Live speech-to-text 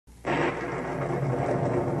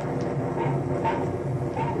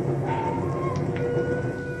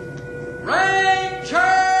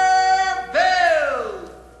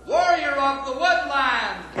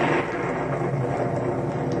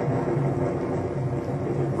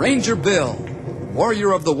Ranger Bill,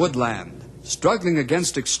 warrior of the woodland, struggling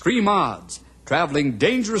against extreme odds, traveling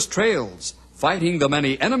dangerous trails, fighting the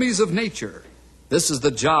many enemies of nature. This is the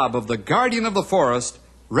job of the guardian of the forest,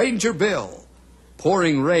 Ranger Bill.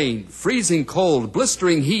 Pouring rain, freezing cold,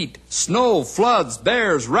 blistering heat, snow, floods,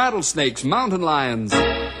 bears, rattlesnakes, mountain lions.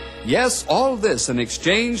 Yes, all this in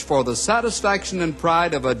exchange for the satisfaction and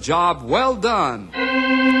pride of a job well done.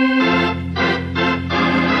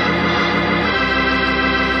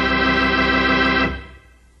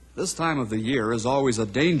 This time of the year is always a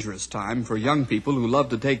dangerous time for young people who love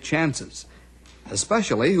to take chances,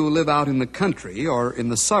 especially who live out in the country or in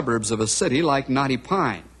the suburbs of a city like Knotty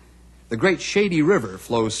Pine. The great Shady River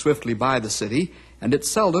flows swiftly by the city, and it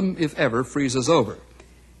seldom, if ever, freezes over.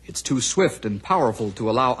 It's too swift and powerful to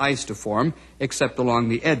allow ice to form, except along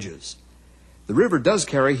the edges. The river does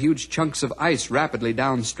carry huge chunks of ice rapidly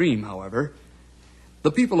downstream, however.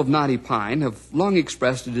 The people of Knotty Pine have long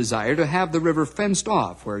expressed a desire to have the river fenced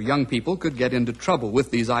off where young people could get into trouble with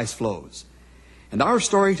these ice flows. And our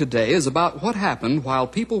story today is about what happened while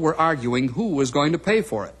people were arguing who was going to pay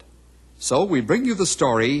for it. So we bring you the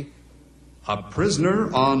story, A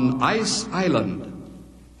Prisoner on Ice Island.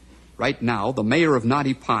 Right now, the mayor of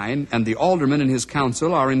Knotty Pine and the alderman and his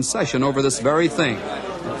council are in session over this very thing.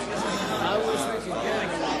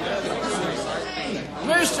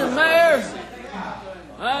 Mr. Mayor,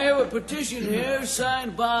 I have a petition here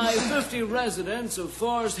signed by 50 residents of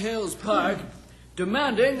Forest Hills Park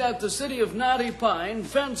demanding that the city of Knotty Pine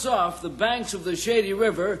fence off the banks of the Shady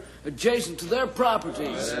River adjacent to their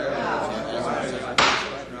properties.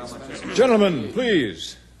 Gentlemen,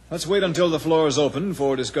 please. Let's wait until the floor is open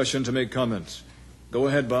for discussion to make comments. Go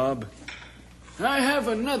ahead, Bob. I have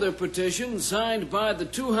another petition signed by the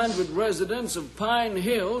 200 residents of Pine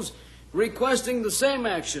Hills requesting the same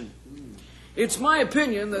action. It's my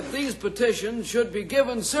opinion that these petitions should be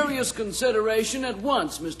given serious consideration at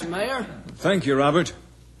once, Mr. Mayor. Thank you, Robert.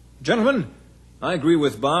 Gentlemen, I agree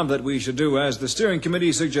with Bob that we should do as the steering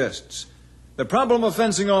committee suggests. The problem of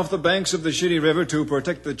fencing off the banks of the Shady River to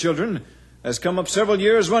protect the children has come up several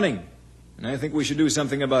years running, and I think we should do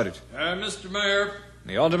something about it. Mr. Mayor.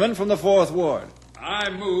 The alderman from the 4th Ward. I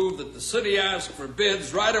move that the city ask for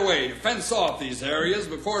bids right away to fence off these areas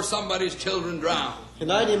before somebody's children drown.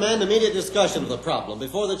 Can I demand immediate discussion of the problem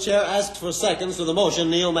before the chair asks for seconds to the motion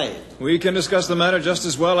Neil made? We can discuss the matter just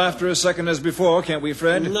as well after a second as before, can't we,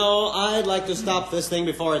 Fred? No, I'd like to stop this thing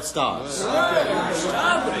before it starts.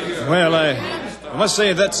 Well, I must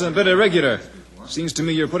say that's a bit irregular. Seems to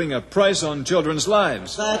me you're putting a price on children's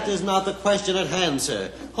lives. That is not the question at hand,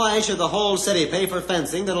 sir. Why should the whole city pay for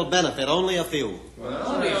fencing that'll benefit only a few?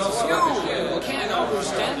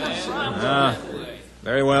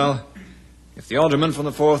 Very well. If the alderman from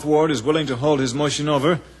the 4th Ward is willing to hold his motion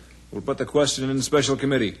over, we'll put the question in special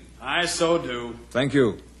committee. I so do. Thank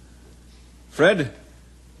you. Fred,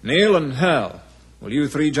 Neil, and Hal, will you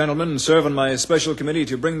 3 gentlemen serve on my special committee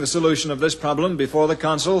to bring the solution of this problem before the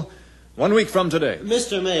council 1 week from today?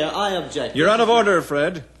 Mr. Mayor, I object. You're out of order,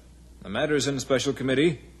 Fred. The matter's in special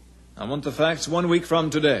committee. I want the facts 1 week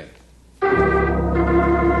from today.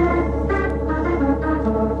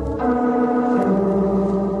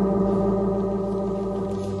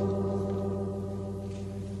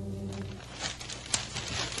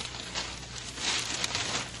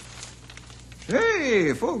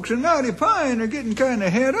 Hey, folks in Knotty Pine are getting kind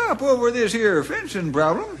of head up over this here fencing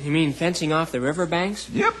problem. You mean fencing off the riverbanks?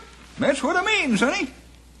 Yep, that's what I mean, sonny.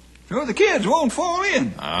 So the kids won't fall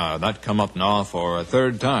in. That come up now for a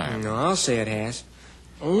 3rd time. No, I'll say it has.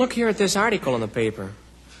 Look here at this article in the paper.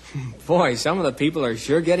 Boy, some of the people are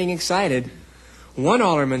sure getting excited. One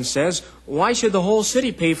alderman says, why should the whole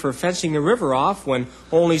city pay for fencing the river off when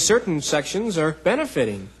only certain sections are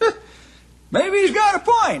benefiting? Maybe he's got a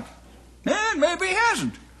point. And maybe he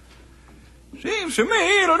hasn't. Seems to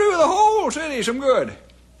me it'll do the whole city some good.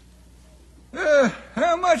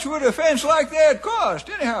 How much would a fence like that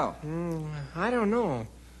cost, anyhow? I don't know.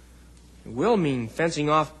 It will mean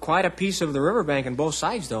fencing off quite a piece of the riverbank on both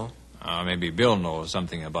sides, though. Maybe Bill knows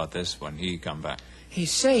something about this when he come back.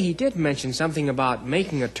 He did mention something about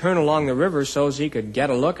making a turn along the river so's he could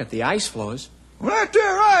get a look at the ice flows. Well, that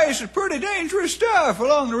there ice is pretty dangerous stuff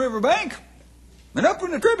along the riverbank. And up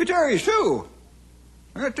in the tributaries, too.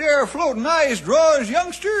 That there floating ice draws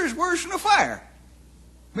youngsters worse than a fire.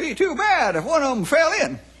 Be too bad if one of them fell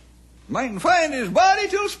in. Mightn't find his body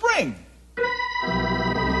till spring. Hey,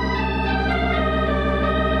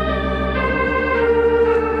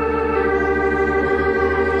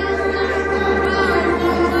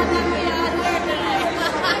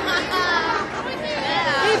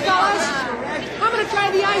 fellas, I'm going to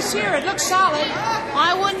try the ice here. It looks solid.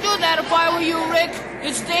 I wouldn't do that if I were you, Rick.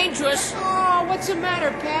 It's dangerous. Oh, what's the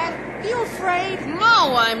matter, Pat? You afraid?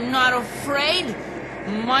 No, I'm not afraid.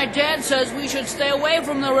 My dad says we should stay away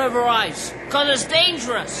from the river ice, 'cause it's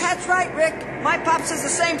dangerous. That's right, Rick. My pop says the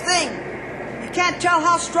same thing. You can't tell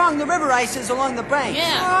how strong the river ice is along the bank.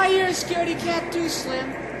 Yeah. Oh, you're a scaredy cat too,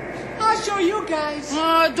 Slim. I'll show you guys.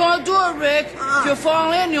 Don't do it, Rick. If you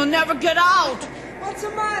fall in, you'll never get out. What's the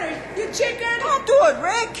matter? You chicken? Don't do it,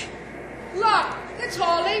 Rick. Look, it's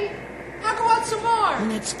holding. I'll go out some more.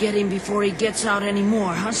 Let's get him before he gets out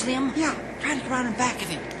anymore, huh, Slim? Yeah, try to get around in back of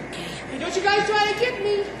him. Okay. Hey, don't you guys try to get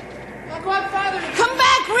me. I'll go out farther. Come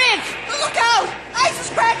back, Rick! Look out! Ice is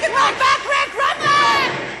cracking! Run back, Rick! Run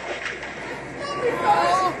back!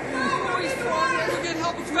 We'll get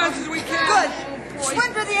help as fast as we can. Good.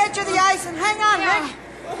 Swim to the edge of the ice and hang on,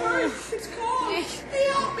 Rick. It's cold. Hey,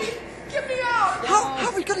 help me. Get me out. How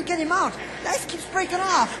are we going to get him out? The ice keeps breaking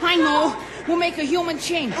off. I know. We'll make a human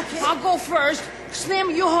chain. Okay. I'll go first. Slim,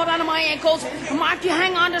 you hold on to my ankles. Mark, you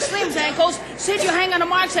hang on to Slim's ankles. Sid, you hang on to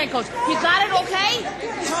Mark's ankles. You got it, okay?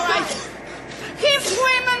 All right. Keep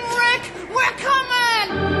swimming, Rick. We're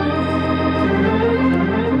coming.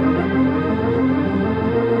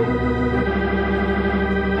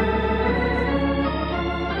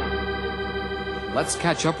 Let's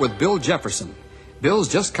catch up with Bill Jefferson. Bill's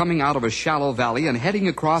just coming out of a shallow valley and heading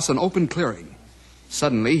across an open clearing.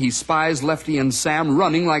 Suddenly, he spies Lefty and Sam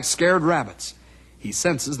running like scared rabbits. He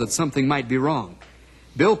senses that something might be wrong.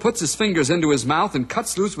 Bill puts his fingers into his mouth and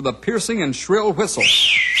cuts loose with a piercing and shrill whistle.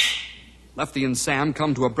 Lefty and Sam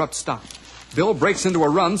come to an abrupt stop. Bill breaks into a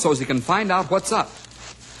run so as he can find out what's up.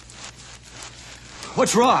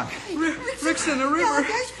 What's wrong? Rick's in the Yeah, river.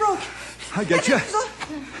 the ice broke. I get you.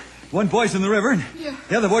 One boy's in the river, and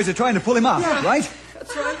the other boys are trying to pull him out, right?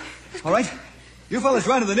 That's right. All right. You fellas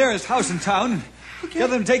run to the nearest house in town and get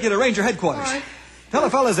them to take you to Ranger headquarters. All right. Tell the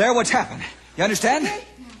fellas there what's happened. You understand?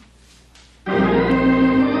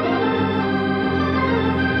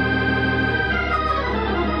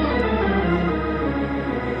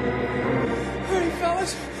 Hurry,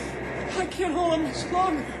 fellas. I can't hold him much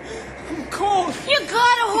longer. I'm cold. You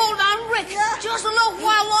gotta hold on, Rick. Yeah. Just a little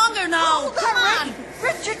while longer now. Hold Come on, on. Rick.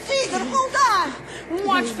 Grit your teeth and hold on.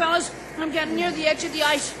 Watch, fellas. I'm getting near the edge of the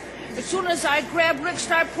ice. As soon as I grab Rick,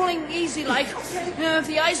 start pulling easy like. If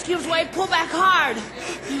the ice gives way, pull back hard.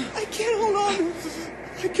 I can't hold on.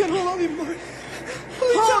 I can't hold on anymore.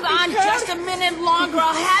 Hold on just a minute longer.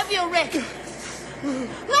 I'll have you, Rick.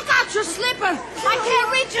 Look out, you're slipping. I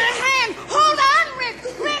can't reach your hand. Hold on, Rick.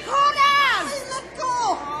 Rick, hold on. Let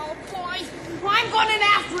go. Oh, boy. I'm going in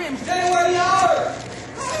after him. Stay where you are!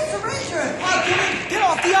 It's a ranger. Get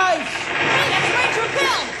off the ice! Hey, that's Ranger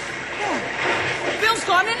Bill. Bill's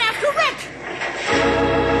gone in after Rick.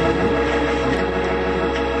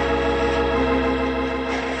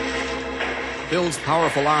 Bill's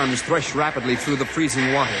powerful arms thresh rapidly through the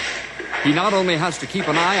freezing water. He not only has to keep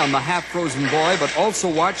an eye on the half-frozen boy, but also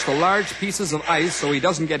watch the large pieces of ice so he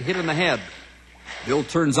doesn't get hit in the head. Bill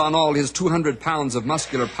turns on all his 200 pounds of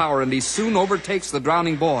muscular power, and he soon overtakes the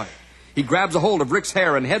drowning boy. He grabs a hold of Rick's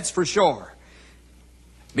hair and heads for shore.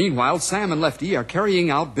 Meanwhile, Sam and Lefty are carrying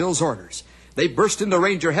out Bill's orders. They burst into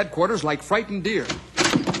Ranger headquarters like frightened deer.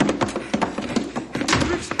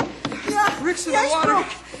 Rick's in the ice water. broke.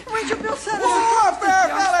 Ranger Bill said it. Whoa, up there,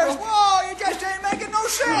 fellas! Whoa, you just ain't making no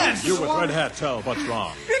sense! You with Red Hat tell what's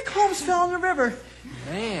wrong. Rick Holmes fell in the river.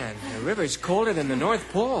 Man, the river's colder than the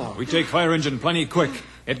North Pole. We take fire engine plenty quick.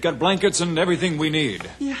 It got blankets and everything we need.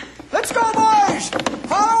 Let's go, boys!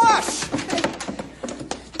 Follow us!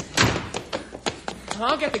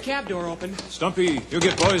 I'll get the cab door open. Stumpy, you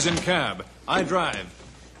get boys in cab. I drive.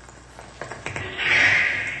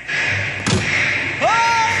 Oh,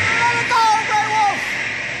 let it go, Grey Wolf!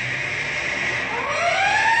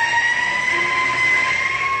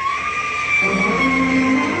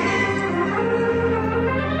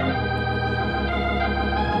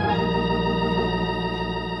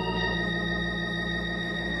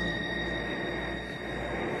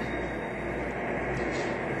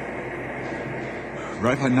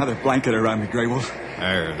 Wrap another blanket around me, Grey Wolf.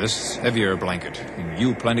 There, this heavier blanket.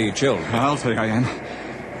 You plenty chilled. I'll say I am.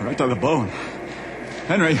 Right to the bone.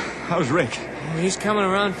 Henry, how's Rick? Oh, he's coming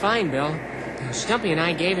around fine, Bill. Stumpy and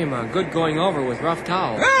I gave him a good going over with rough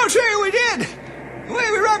towel. Well, see, we did. The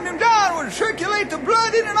way we rubbed him down would circulate the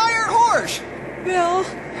blood in an iron horse. Bill.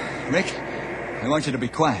 Rick, I want you to be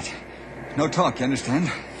quiet. No talk, you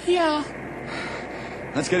understand? Yeah.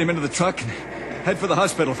 Let's get him into the truck and head for the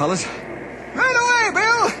hospital, fellas. Right away,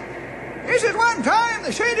 Bill. Is it one time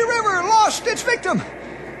the Shady River lost its victim?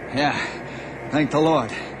 Yeah, thank the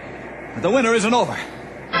Lord. But the winter isn't over.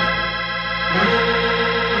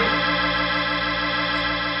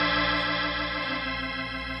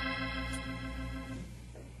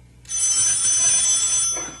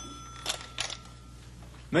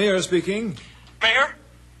 Mayor speaking. Mayor,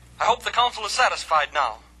 I hope the council is satisfied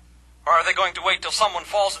now. Or are they going to wait till someone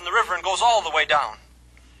falls in the river and goes all the way down?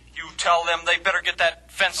 You tell them they better get that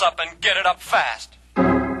fence up and get it up fast.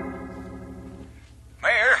 Mayor,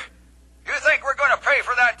 you think we're going to pay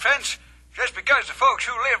for that fence just because the folks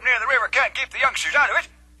who live near the river can't keep the youngsters out of it?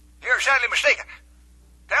 You're sadly mistaken.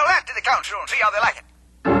 Tell that to the council and see how they like it.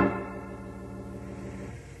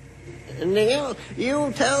 Neil,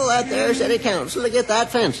 you tell that there city council to get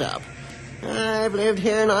that fence up. I've lived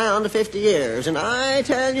here nigh on to 50 years, and I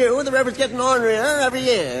tell you, the river's getting ornerier every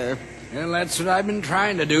year. Well, that's what I've been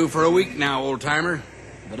trying to do for a week now, old-timer.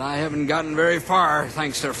 But I haven't gotten very far,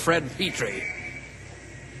 thanks to Fred Petrie.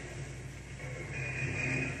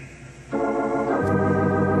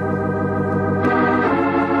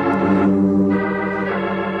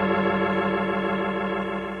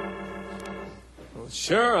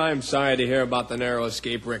 Sure, I'm sorry to hear about the narrow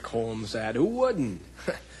escape Rick Holmes had. Who wouldn't?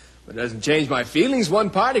 But it doesn't change my feelings one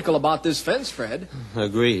particle about this fence, Fred.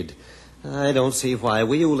 Agreed. I don't see why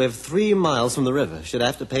we who live 3 miles from the river should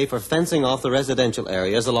have to pay for fencing off the residential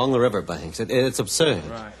areas along the river banks. It's absurd.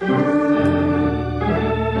 Right.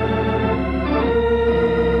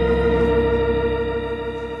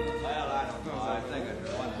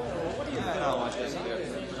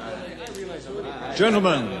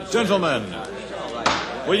 Gentlemen,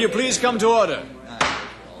 will you please come to order?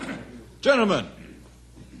 Gentlemen,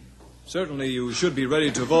 certainly you should be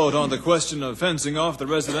ready to vote on the question of fencing off the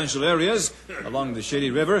residential areas along the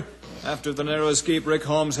Shady River after the narrow escape Rick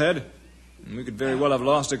Holmes had. We could very well have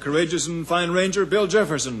lost a courageous and fine ranger, Bill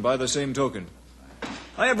Jefferson, by the same token.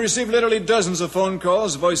 I have received literally dozens of phone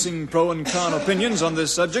calls voicing pro and con opinions on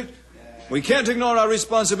this subject. We can't ignore our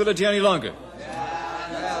responsibility any longer.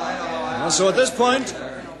 So at this point,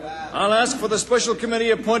 I'll ask for the special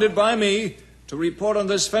committee appointed by me to report on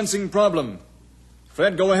this fencing problem.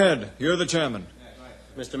 Fred, go ahead. You're the chairman.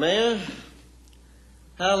 Mr. Mayor,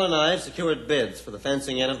 Hal and I have secured bids for the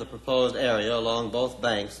fencing in of the proposed area along both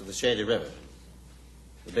banks of the Shady River.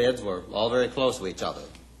 The bids were all very close to each other.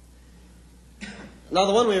 Now,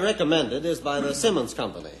 the one we recommended is by the Simmons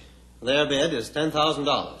Company. Their bid is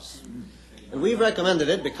 $10,000. And we've recommended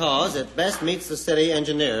it because it best meets the city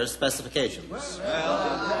engineer's specifications.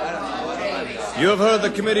 You have heard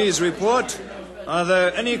the committee's report. Are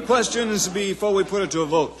there any questions before we put it to a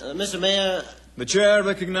vote? Mr. Mayor... The chair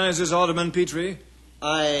recognizes Alderman Petrie.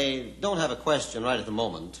 I don't have a question right at the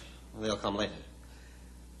moment. They'll come later.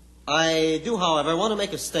 I do, however, want to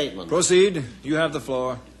make a statement. Proceed. You have the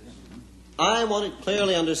floor. I want it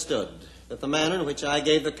clearly understood that the manner in which I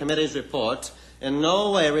gave the committee's report in no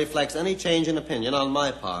way reflects any change in opinion on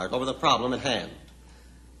my part over the problem at hand.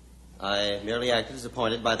 I merely acted as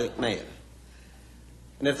appointed by the mayor.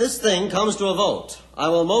 And if this thing comes to a vote, I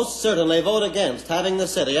will most certainly vote against having the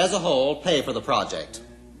city as a whole pay for the project.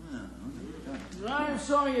 I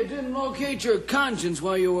saw you didn't locate your conscience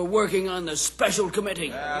while you were working on the special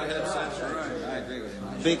committee.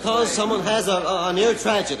 Because someone has a near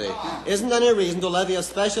tragedy isn't any reason to levy a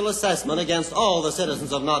special assessment against all the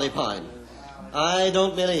citizens of Knotty Pine. I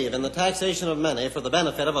don't believe in the taxation of many for the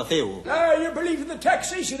benefit of a few. You believe in the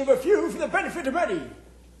taxation of a few for the benefit of many.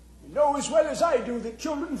 You know as well as I do that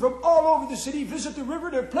children from all over the city visit the river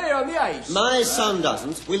to play on the ice. My son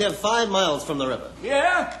doesn't. We live 5 miles from the river.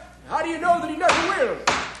 Yeah? How do you know that he never will?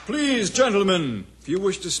 Please, gentlemen, if you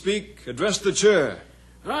wish to speak, address the chair.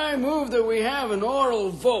 I move that we have an oral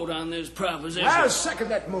vote on this proposition. I'll second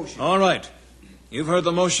that motion. All right. You've heard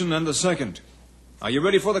the motion and the second. Are you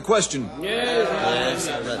ready for the question? Yes.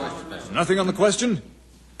 Nothing on the question?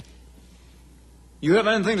 You have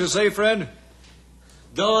anything to say, Fred?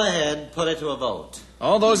 Go ahead, put it to a vote.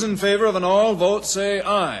 All those in favor of an all vote say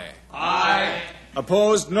aye. Aye.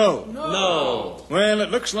 Opposed, no. No. Well,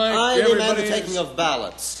 it looks like I demand the everybody's... taking of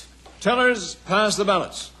ballots. Tellers, pass the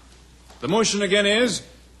ballots. The motion again is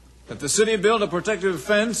that the city build a protective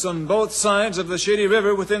fence on both sides of the Shady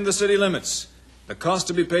River within the city limits. The cost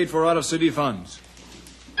to be paid for out of city funds.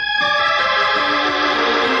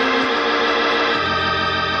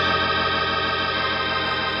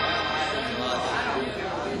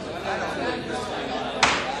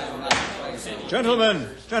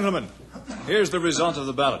 Gentlemen, here's the result of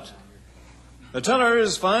the ballot. The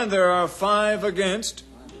tellers find there are 5 against,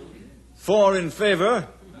 4 in favor,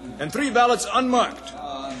 and 3 ballots unmarked.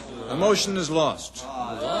 The motion is lost.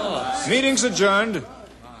 Meeting's adjourned.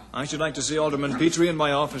 I should like to see Alderman Petrie in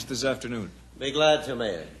my office this afternoon. Be glad to,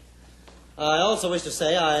 Mayor. I also wish to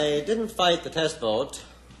say I didn't fight the test vote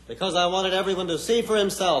because I wanted everyone to see for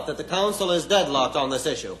himself that the council is deadlocked on this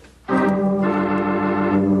issue.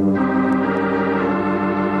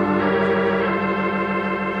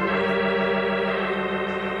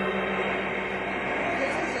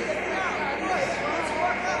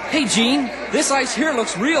 Hey, Gene, this ice here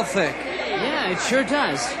looks real thick. Yeah, it sure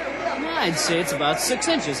does. I'd say it's about 6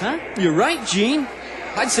 inches, huh? You're right, Gene.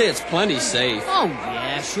 I'd say it's plenty safe. Oh,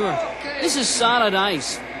 yeah, sure. This is solid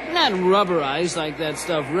ice. Not rubber ice like that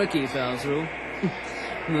stuff Ricky fell through.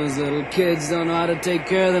 Those little kids don't know how to take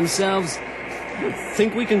care of themselves.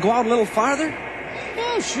 Think we can go out a little farther?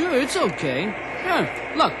 Yeah, sure, it's okay. Here,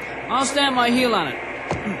 look, I'll stand my heel on it.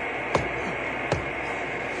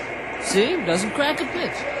 See, doesn't crack a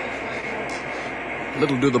bit.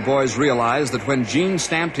 Little do the boys realize that when Gene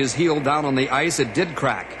stamped his heel down on the ice, it did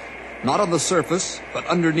crack. Not on the surface, but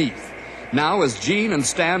underneath. Now, as Gene and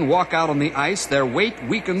Stan walk out on the ice, their weight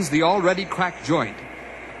weakens the already cracked joint.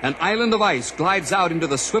 An island of ice glides out into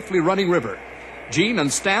the swiftly running river. Gene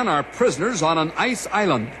and Stan are prisoners on an ice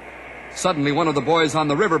island. Suddenly, one of the boys on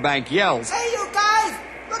the riverbank yells, Hey, you guys!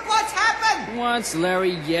 Look what's happened! What's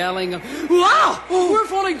Larry yelling? Wow! We're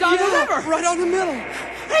falling down the river! Right on the middle.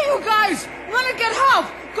 Hey, you guys! Run and get help!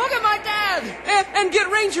 Go get my dad! And get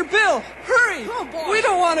Ranger Bill. Hurry! Oh, boy. We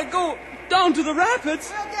don't want to go down to the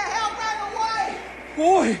rapids. We'll get help right away!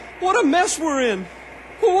 Boy, what a mess we're in.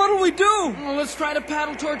 Well, what'll we do? Well, let's try to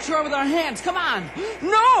paddle toward shore with our hands. Come on!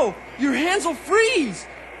 No! Your hands will freeze.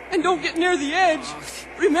 And don't get near the edge.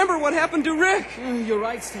 Remember what happened to Rick. You're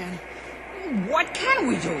right, Stan. What can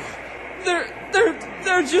we do?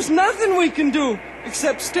 There's just nothing we can do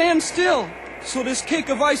except stand still so this cake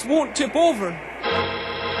of ice won't tip over.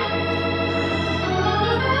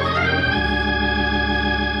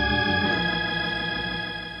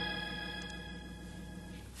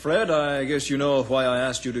 Fred, I guess you know why I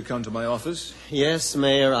asked you to come to my office. Yes,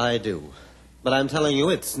 Mayor, I do. But I'm telling you,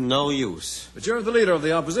 it's no use. But you're the leader of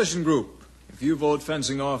the opposition group. If you vote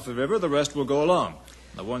fencing off the river, the rest will go along.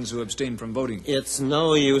 The ones who abstain from voting. It's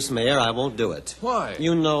no use, Mayor. I won't do it. Why?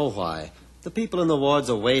 You know why. The people in the wards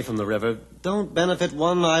away from the river don't benefit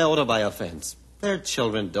one iota by a fence. Their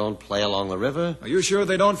children don't play along the river. Are you sure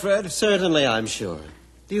they don't, Fred? Certainly, I'm sure.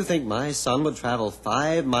 Do you think my son would travel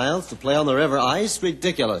 5 miles to play on the river ice?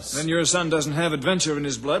 Ridiculous. Then your son doesn't have adventure in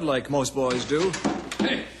his blood like most boys do.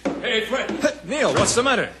 Hey, Fred. Hey, Neil, what's the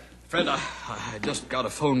matter? Fred, I just got a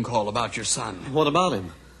phone call about your son. What about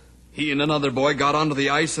him? He and another boy got onto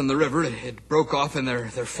the ice in the river. It broke off and they're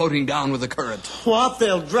floating down with the current. What?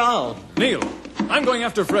 They'll drown. Neil, I'm going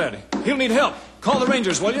after Fred. He'll need help. Call the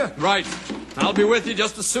Rangers, will you? Right. I'll be with you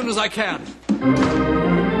just as soon as I can.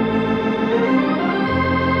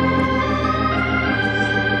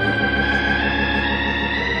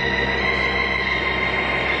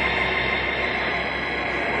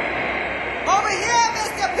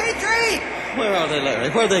 Where are they, Larry?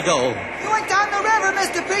 Where'd they go? You went down the river,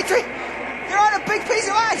 Mr. Petrie. They're on a big piece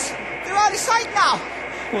of ice. They're out of sight now.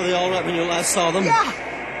 Were they all right when you last saw them? Yeah.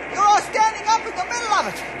 They're all standing up in the middle of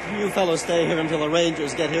it. You fellows stay here until the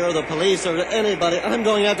Rangers get here, or the police, or anybody. I'm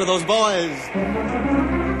going after those boys.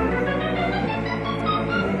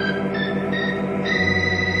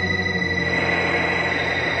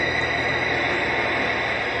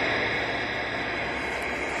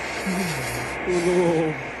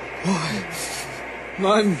 Oh, boy.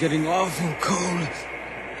 I'm getting awful cold.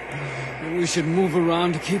 We should move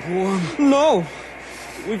around to keep warm. No.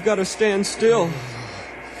 We've got to stand still.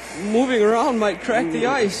 Moving around might crack the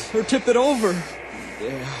ice or tip it over.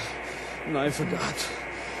 Yeah, and I forgot.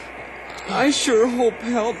 I sure hope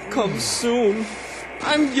help comes soon.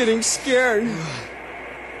 I'm getting scared.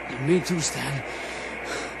 Me too, Stan.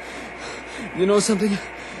 You know something?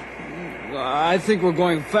 I think we're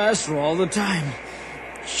going faster all the time.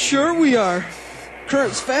 Sure we are.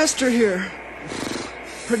 Current's faster here.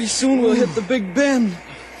 Pretty soon we'll hit the Big Bend.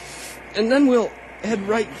 And then we'll head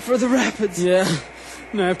right for the rapids. Yeah.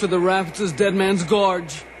 And after the rapids is Dead Man's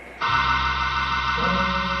Gorge. Is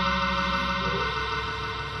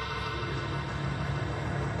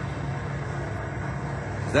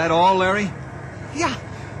that all, Larry? Yeah,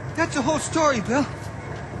 that's the whole story, Bill.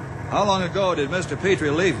 How long ago did Mr. Petrie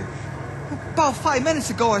leave you? About 5 minutes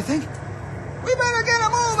ago, I think. We better get a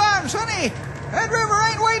move on, Sonny. That river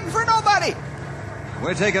ain't waiting for nobody.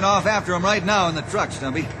 We're taking off after him right now in the truck,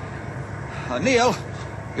 Stumpy. Neil,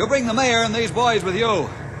 you bring the mayor and these boys with you. All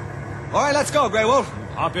right, let's go, Grey Wolf.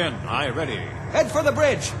 Hop in. Aye, ready. Head for the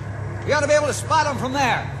bridge. We ought to be able to spot them from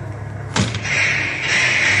there.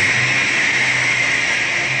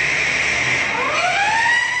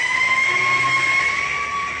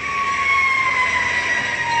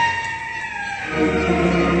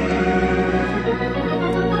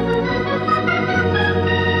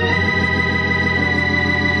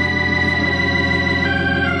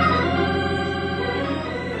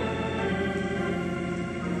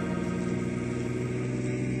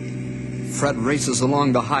 Fred races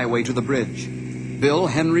along the highway to the bridge. Bill,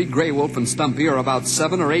 Henry, Grey Wolf, and Stumpy are about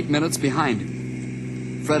 7 or 8 minutes behind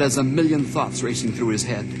him. Fred has a million thoughts racing through his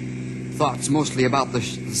head. Thoughts mostly about the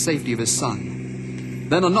safety of his son.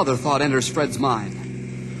 Then another thought enters Fred's mind.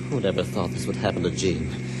 Who'd ever thought this would happen to Gene?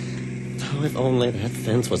 Oh, if only that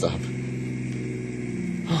fence was up.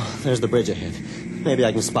 Oh, there's the bridge ahead. Maybe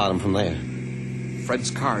I can spot him from there. Fred's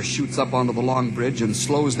car shoots up onto the long bridge and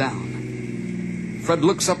slows down. Fred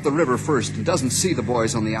looks up the river first and doesn't see the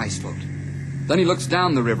boys on the ice float. Then he looks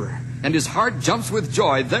down the river, and his heart jumps with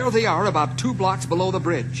joy. There they are, about 2 blocks below the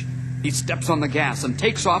bridge. He steps on the gas and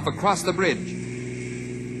takes off across the bridge.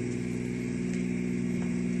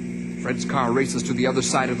 Fred's car races to the other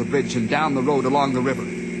side of the bridge and down the road along the river.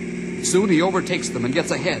 Soon he overtakes them and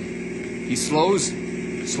gets ahead. He slows,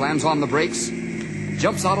 slams on the brakes,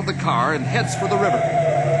 jumps out of the car, and heads for the river.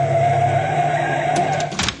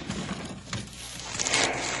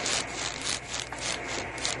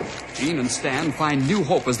 Gene and Stan find new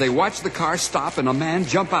hope as they watch the car stop and a man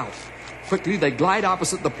jump out. Quickly, they glide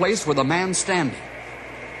opposite the place where the man's standing.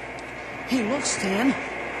 Hey, look, Stan.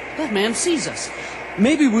 That man sees us.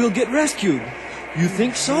 Maybe we'll get rescued. You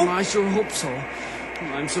think so? I sure hope so.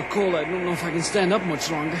 I'm so cold I don't know if I can stand up much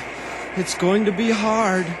longer. It's going to be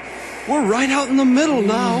hard. We're right out in the middle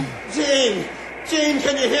now. Gene! Gene,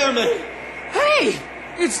 can you hear me? Hey!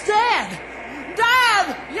 It's Dad!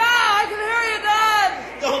 Dad! Yeah, I can hear you, Dad!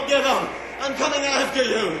 Don't give up. I'm coming after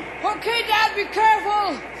you. Okay, Dad, be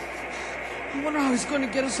careful. I wonder how he's going to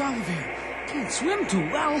get us off of here. Can't swim too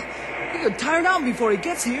well. He'll get tired out before he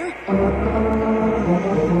gets here.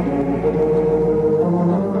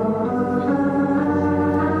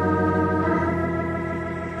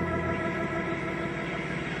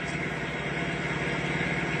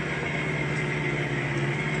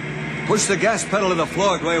 Push the gas pedal to the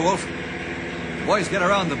floor, Grey Wolf. The boys get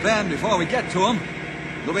around the bend before we get to them.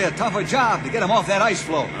 It'll be a tougher job to get them off that ice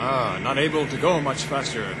floe. Not able to go much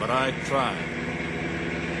faster, but I try.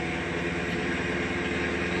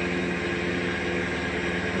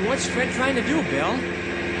 What's Fred trying to do, Bill?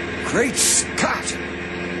 Great Scott!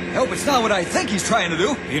 I hope it's not what I think he's trying to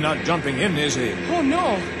do. He's not jumping in, is he? Oh,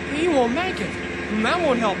 no. He won't make it. That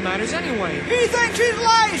won't help matters anyway. He thinks he's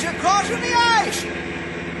Liza crossing the ice.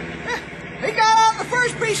 He got on the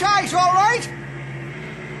first piece of ice, all right.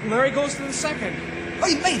 And there he goes to the second. Oh,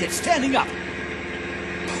 he made it, standing up.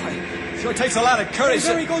 Boy, sure takes a lot of courage.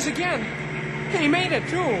 There he goes again. He made it,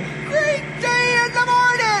 too. Great day in the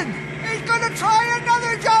morning. He's going to try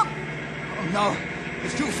another jump. Oh, no.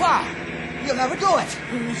 It's too far. He'll never do it.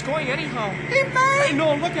 He's going anyhow. He may. Hey,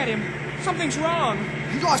 no, look at him. Something's wrong.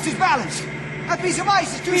 He lost his balance. That piece of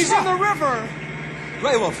ice is too He's soft. in the river.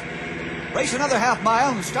 Grey Wolf, race another half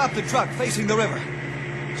mile and stop the truck facing the river.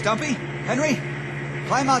 Stumpy, Henry,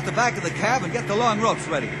 climb out the back of the cab and get the long ropes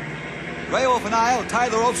ready. Grey Wolf and I'll tie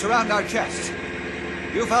the ropes around our chests.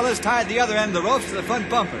 You fellas tie the other end of the ropes to the front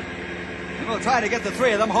bumper. And we'll try to get the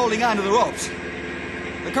 3 of them holding on to the ropes.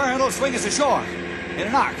 The current will swing us ashore in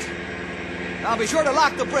an arc. Now be sure to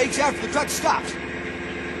lock the brakes after the truck stops.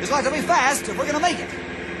 It's got to be fast if we're going to make it.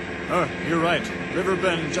 You're right. River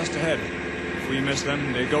bend just ahead. If we miss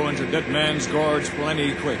them, they go into Dead Man's Gorge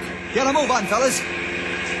plenty quick. Get a move on, fellas.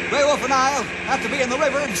 Grey Wolf and I'll have to be in the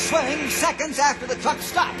river and swimming seconds after the truck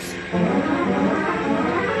stops.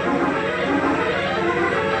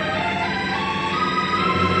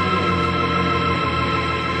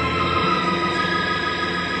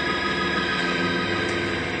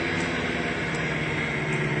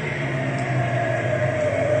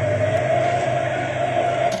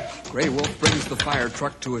 Grey Wolf brings the fire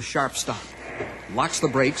truck to a sharp stop, locks the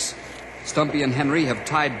brakes. Stumpy and Henry have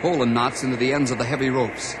tied bowline knots into the ends of the heavy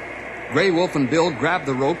ropes. Grey Wolf and Bill grab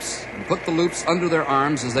the ropes and put the loops under their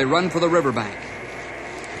arms as they run for the riverbank.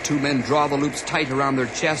 The 2 men draw the loops tight around their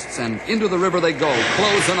chests, and into the river they go,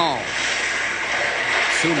 clothes and all.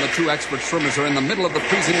 Soon the 2 expert swimmers are in the middle of the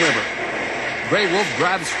freezing river. Grey Wolf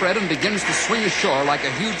grabs Fred and begins to swing ashore like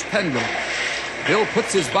a huge pendulum. Bill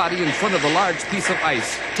puts his body in front of the large piece of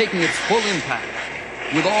ice, taking its full impact.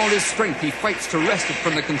 With all his strength, he fights to wrest it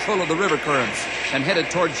from the control of the river currents and headed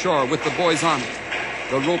toward shore with the boys on it.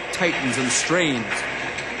 The rope tightens and strains.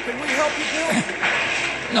 Can we help you, Bill?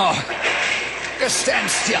 No. Just stand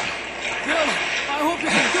still. Bill, I hope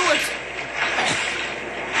you can do it.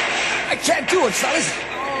 I can't do it, fellas.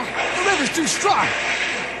 The river's too strong.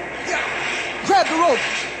 Yeah. Grab the rope.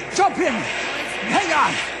 Jump in. Hang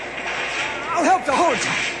on. I'll help to hold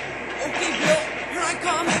you. Okay, Bill. Here I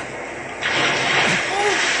come.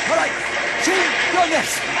 All right. Gene, you're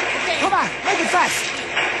next. Okay. Come on. Make it fast.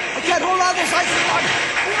 I can't hold on this ice long.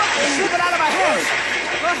 It's slipping out of my hands.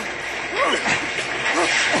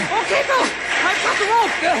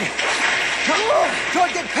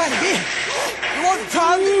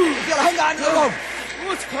 Tom, if you'll hang on to the rope,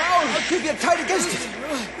 What's Cloud? I'll keep you tight against it.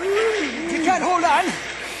 If you can't hold on,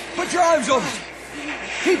 put your arms over it.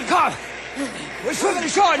 Keep calm. We're swimming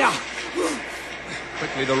ashore now.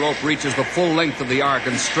 Quickly, the rope reaches the full length of the ark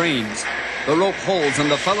and strains. The rope holds, and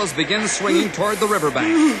the fellows begin swinging toward the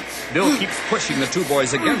riverbank. Bill keeps pushing the two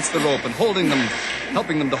boys against the rope and holding them,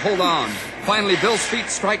 helping them to hold on. Finally, Bill's feet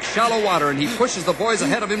strike shallow water, and he pushes the boys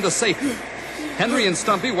ahead of him to safety. Henry and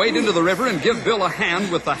Stumpy wade into the river and give Bill a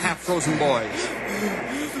hand with the half-frozen boys.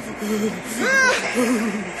 It's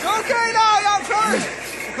okay now, young fellas.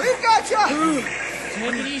 We've got you.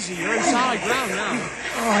 Take it easy. You're in solid ground now.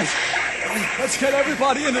 All right. Let's get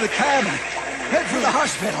everybody into the cab and head for the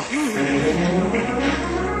hospital.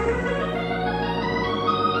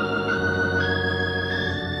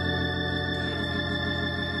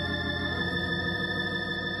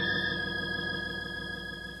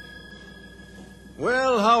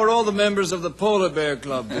 Well, how are all the members of the Polar Bear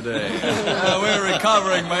Club today? We're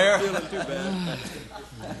recovering, Mayor.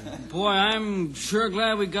 Boy, I'm sure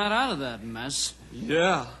glad we got out of that mess.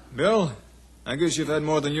 Yeah. Bill, I guess you've had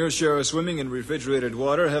more than your share of swimming in refrigerated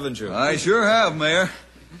water, haven't you? I sure have, Mayor.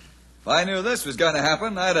 If I knew this was going to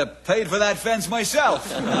happen, I'd have paid for that fence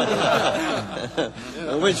myself.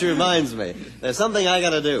 Which reminds me, there's something I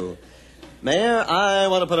got to do. Mayor, I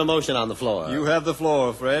want to put a motion on the floor. You have the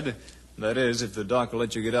floor, Fred. That is, if the doc will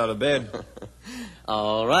let you get out of bed.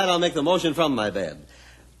 All right, I'll make the motion from my bed.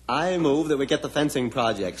 I move that we get the fencing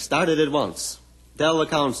project started at once. Tell the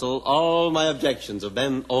council all my objections have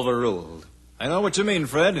been overruled. I know what you mean,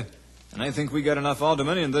 Fred. And I think we got enough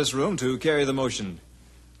aldermen in this room to carry the motion.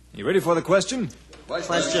 You ready for the question?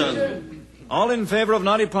 Question. All in favor of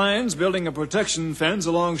Knotty Pines building a protection fence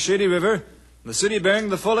along Shady River, the city bearing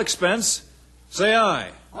the full expense, say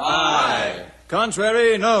aye. Aye.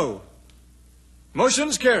 Contrary, no.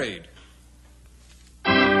 Motion's carried.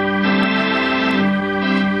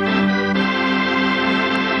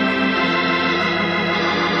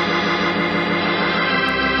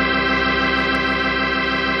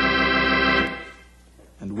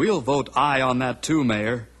 And we'll vote aye on that too,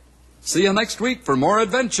 Mayor. See you next week for more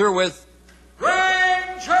adventure with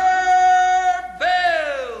Ranger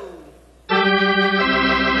Bill!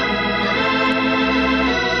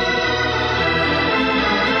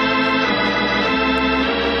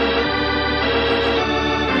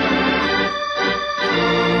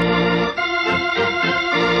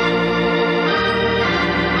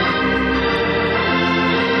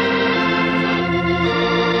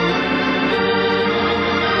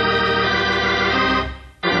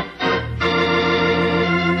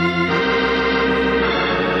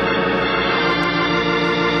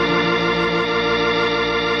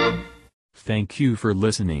 Thank you for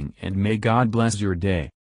listening and may God bless your day.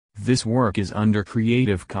 This work is under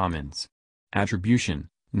Creative Commons. Attribution,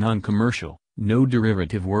 non-commercial, no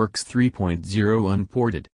derivative works 3.0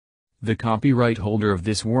 unported. The copyright holder of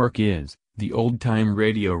this work is the Old Time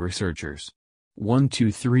Radio Researchers.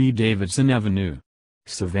 123 Davidson Avenue,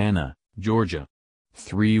 Savannah, Georgia.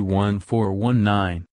 31419.